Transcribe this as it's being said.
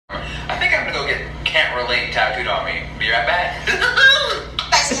can't relate tattooed on me. Be right back.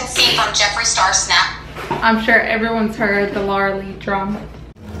 As you can see from Jeffree Star's snap. I'm sure everyone's heard the Laura Lee drama.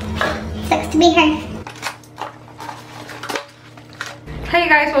 Sucks to be her. Hey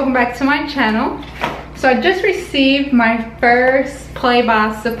guys, welcome back to my channel. So I just received my first Play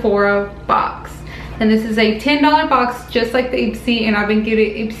by Sephora box. And this is a $10 box just like the Ipsy, and I've been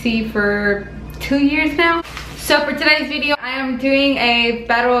getting Ipsy for 2 years now. So for today's video, I am doing a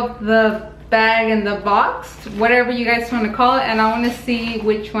battle of the bag and the box, whatever you guys want to call it, and I want to see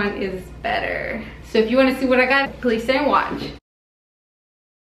which one is better. So if you want to see what I got, please stay and watch.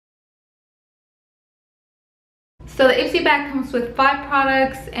 So the Ipsy bag comes with 5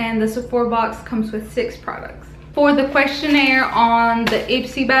 products and the Sephora box comes with 6 products. For the questionnaire on the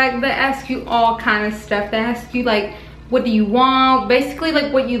Ipsy bag, they ask you all kind of stuff. They ask you like, what do you want? Basically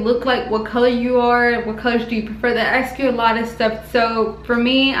like what you look like, what color you are, what colors do you prefer. They ask you a lot of stuff. So for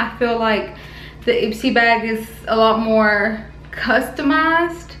me, I feel like the Ipsy bag is a lot more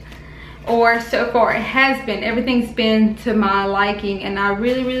customized, or so far it has been. Everything's been to my liking, and I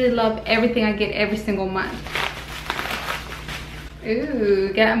really love everything I get every single month.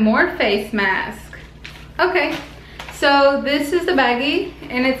 Ooh, got more face mask. Okay, so this is the baggie,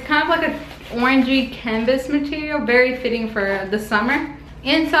 and it's kind of like a orangey canvas material, very fitting for the summer.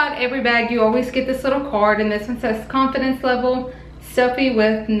 Inside every bag you always get this little card, and this one says confidence level, selfie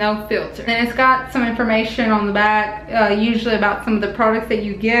with no filter. And it's got some information on the back, usually about some of the products that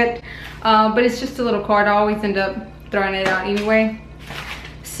you get, but it's just a little card. I always end up throwing it out anyway.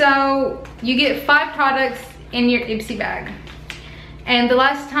 So you get 5 products in your Ipsy bag, and the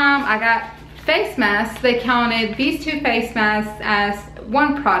last time I got face masks, they counted these 2 face masks as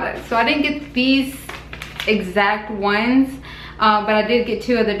 1 product. So I didn't get these exact ones, but I did get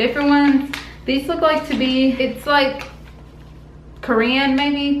 2 other different ones. These look like to be, it's like Korean,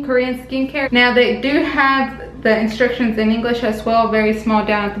 maybe Korean skincare. Now they do have the instructions in English as well, very small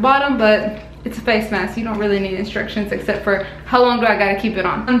down at the bottom, but it's a face mask. You don't really need instructions except for how long do I gotta keep it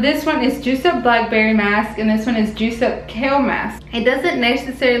on. And this one is Juice Up Blackberry Mask, and this one is Juice Up Kale Mask. It doesn't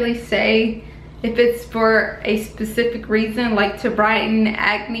necessarily say if it's for a specific reason, like to brighten,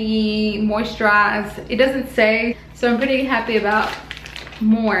 acne, moisturize. It doesn't say, so I'm pretty happy about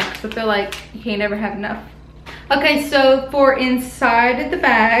more, because I feel like you can't ever have enough. Okay, so for inside the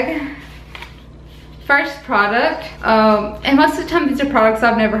bag, first product, and most of the time these are products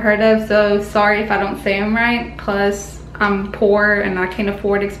I've never heard of, so sorry if I don't say them right. Plus I'm poor and I can't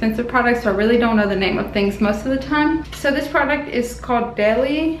afford expensive products, so I really don't know the name of things most of the time. So this product is called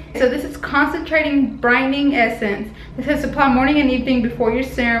Deli. So this is concentrating brightening essence. It says apply morning and evening before your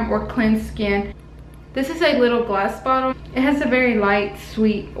serum or cleanse skin. This is a little glass bottle. It has a very light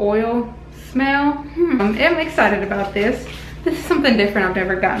sweet oil smell. I'm excited about this. This is something different I've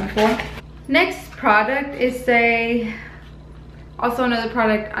never gotten before. Next product is also another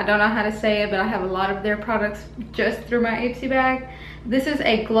product, I don't know how to say it, but I have a lot of their products just through my Ipsy bag. This is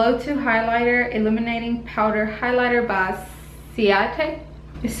a Glow 2 Highlighter Illuminating Powder Highlighter by Ciate.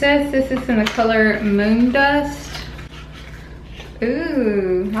 It says this is in the color Moon Dust.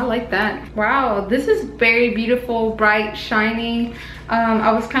 Ooh, I like that. Wow, this is very beautiful, bright, shiny.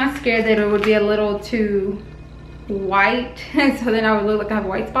 I was kind of scared that it would be a little too white, so then I would look like I have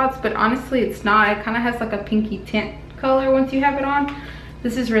white spots, but honestly it's not. It kind of has like a pinky tint color once you have it on.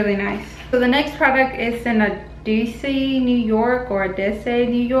 This is really nice. So the next product is in a DC, New York, or a DC,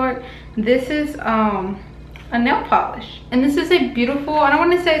 New York. This is a nail polish, and this is a beautiful, I don't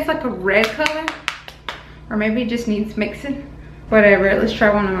want to say it's like a red color, or maybe it just needs mixing. Whatever, let's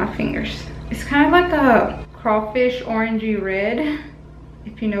try one of my fingers. It's kind of like a crawfish orangey red,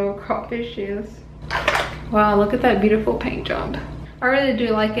 if you know what crawfish is. Wow, look at that beautiful paint job. I really do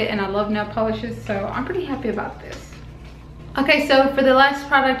like it, and I love nail polishes, so I'm pretty happy about this. Okay, so for the last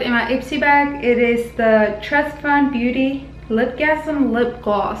product in my Ipsy bag, it is the Trust Fund Beauty Lipgasm Lip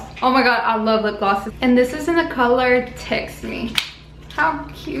Gloss. Oh my god, I love lip glosses. And this is in the color Text Me. How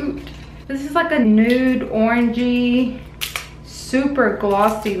cute. This is like a nude orangey, super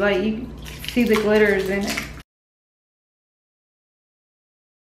glossy, like you can see the glitters in it.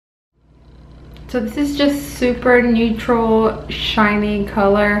 So this is just super neutral, shiny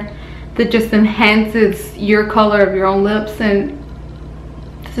color that just enhances your color of your own lips, and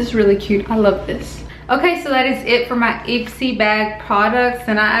this is really cute. I love this. Okay, so that is it for my Ipsy bag products,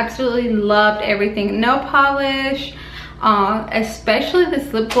 and I absolutely loved everything. Nail polish, especially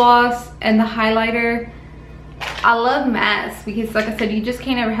this lip gloss and the highlighter. I love masks because, like I said, you just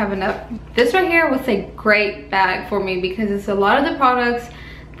can't ever have enough. This right here was a great bag for me because it's a lot of the products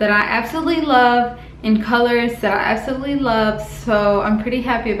that I absolutely love, in colors that I absolutely love, so I'm pretty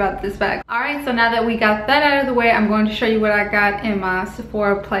happy about this bag. All right, so now that we got that out of the way, I'm going to show you what I got in my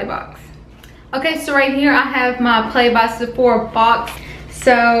Sephora Play box. Okay, so right here I have my Play by Sephora box.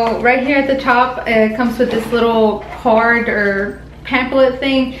 So right here at the top, it comes with this little card or pamphlet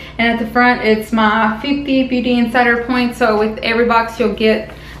thing, and at the front it's my 50 Beauty Insider points. So with every box you'll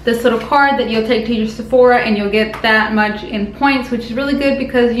get this little card that you'll take to your Sephora, and you'll get that much in points, which is really good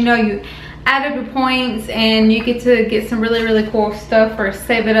because you know you add up your points and you get to get some really cool stuff or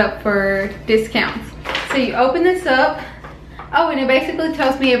save it up for discounts. So you open this up. Oh, and it basically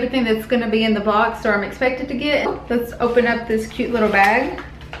tells me everything that's going to be in the box or I'm expected to get. Let's open up this cute little bag.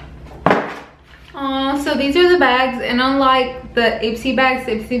 So these are the bags, and unlike the Ipsy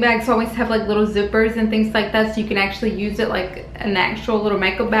bags always have like little zippers and things like that, so you can actually use it like an actual little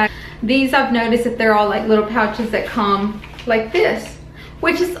makeup bag. These, I've noticed that they're all like little pouches that come like this,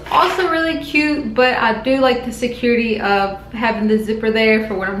 which is also really cute, but I do like the security of having the zipper there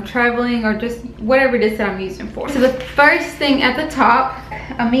for when I'm traveling or just whatever it is that I'm using for. So the first thing at the top,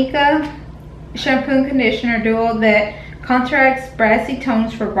 Amika shampoo and conditioner duo that contracts brassy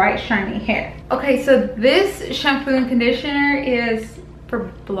tones for bright shiny hair. Okay, so this shampoo and conditioner is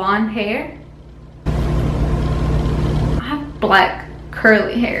for blonde hair. I have black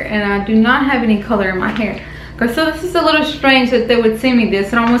curly hair and I do not have any color in my hair. So this is a little strange that they would send me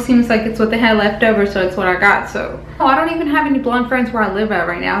this. It almost seems like it's what they had left over, so it's what I got. So I don't even have any blonde friends where I live at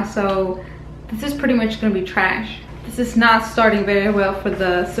right now, so this is pretty much gonna be trash. This is not starting very well for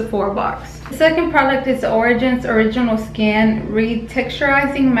the Sephora box. The second product is Origin's Original Skin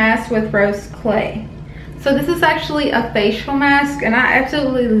Retexturizing Mask with Rose Clay. So this is actually a facial mask, and I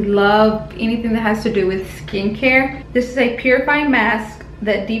absolutely love anything that has to do with skincare. This is a purifying mask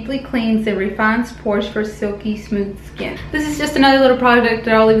that deeply cleans and refines pores for silky smooth skin. This is just another little product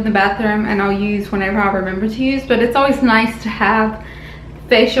that I'll leave in the bathroom and I'll use whenever I remember to use, but it's always nice to have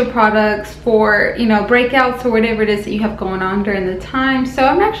facial products for, you know, breakouts or whatever it is that you have going on during the time. So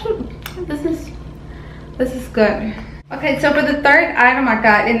I'm actually, this is good. Okay, so for the third item I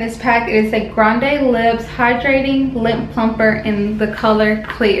got in this pack, it is a Grande Lips Hydrating Lip Plumper in the color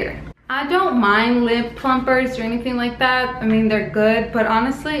Clear. I don't mind lip plumpers or anything like that. I mean, they're good, but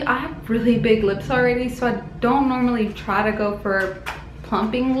honestly, I have really big lips already, so I don't normally try to go for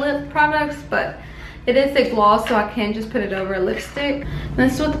plumping lip products, but it is a gloss, so I can just put it over a lipstick. And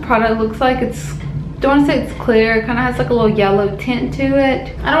this is what the product looks like. Don't want to say it's clear, it kind of has like a little yellow tint to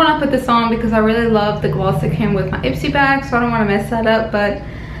it. I don't want to put this on because I really love the gloss that came with my Ipsy bag, so I don't want to mess that up, but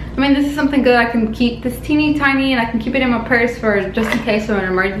I mean, this is something good. I can keep this teeny tiny and I can keep it in my purse for just in case of an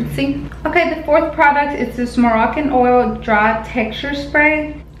emergency. Okay, the fourth product is this Moroccan Oil Dry Texture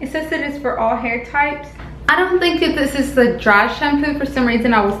Spray. It says that it's for all hair types. I don't think that this is the dry shampoo. For some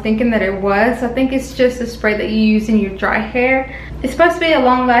reason I was thinking that it was. I think it's just a spray that you use in your dry hair. It's supposed to be a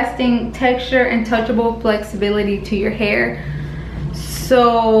long-lasting texture and touchable flexibility to your hair.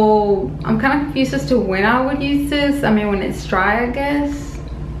 So I'm kind of confused as to when I would use this. I mean, when it's dry, I guess.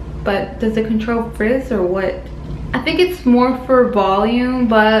 But does it control frizz or what? I think it's more for volume,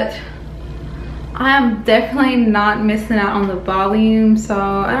 but I'm definitely not missing out on the volume, so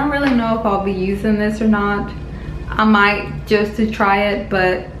I don't really know if I'll be using this or not. I might just to try it,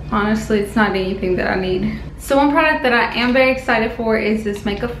 but honestly it's not anything that I need. So one product that I am very excited for is this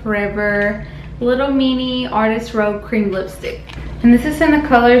Makeup Forever Little Mini Artist Robe Cream Lipstick, and this is in the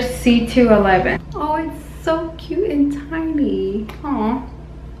color C211. Oh, it's so cute and tiny. Aww.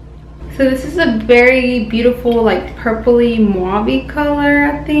 So this is a very beautiful, like purpley mauve color,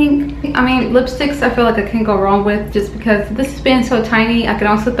 I think. I mean, lipsticks I feel like I can't go wrong with, just because this is being so tiny. I can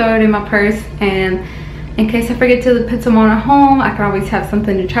also throw it in my purse, and in case I forget to put some on at home, I can always have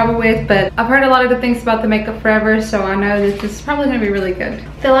something to travel with. But I've heard a lot of good things about the Makeup Forever, so I know that this is probably going to be really good.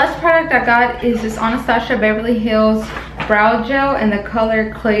 The last product I got is this Anastasia Beverly Hills Brow Gel in the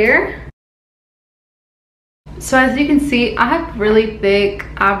color Clear. So as you can see, I have really thick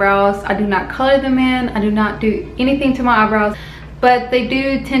eyebrows. I do not color them in. I do not do anything to my eyebrows, but they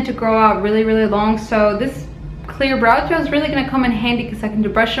do tend to grow out really long. So this clear brow gel is really going to come in handy because I can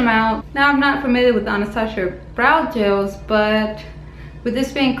just brush them out. Now, I'm not familiar with Anastasia brow gels, but with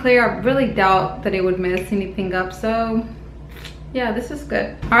this being clear, I really doubt that it would mess anything up. So yeah, this is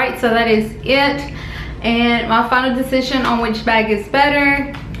good. All right, so that is it. And my final decision on which bag is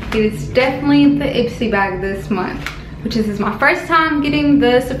better, it is definitely the Ipsy bag this month, which is my first time getting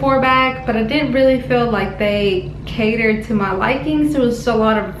the Sephora bag, but I didn't really feel like they catered to my likings. There was a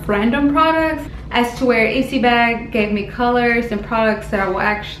lot of random products, as to where Ipsy bag gave me colors and products that I will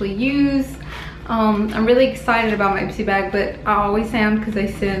actually use. I'm really excited about my Ipsy bag, but I always am because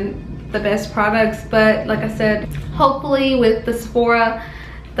they send the best products, but like I said, hopefully with the Sephora,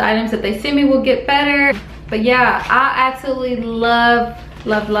 the items that they send me will get better. But yeah, I absolutely love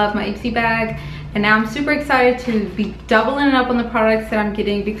my Ipsy bag, and now I'm super excited to be doubling it up on the products that I'm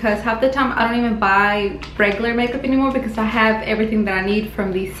getting, because half the time I don't even buy regular makeup anymore because I have everything that I need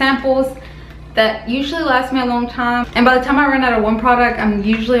from these samples that usually last me a long time, and by the time I run out of one product, I'm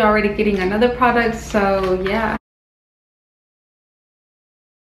usually already getting another product. So yeah,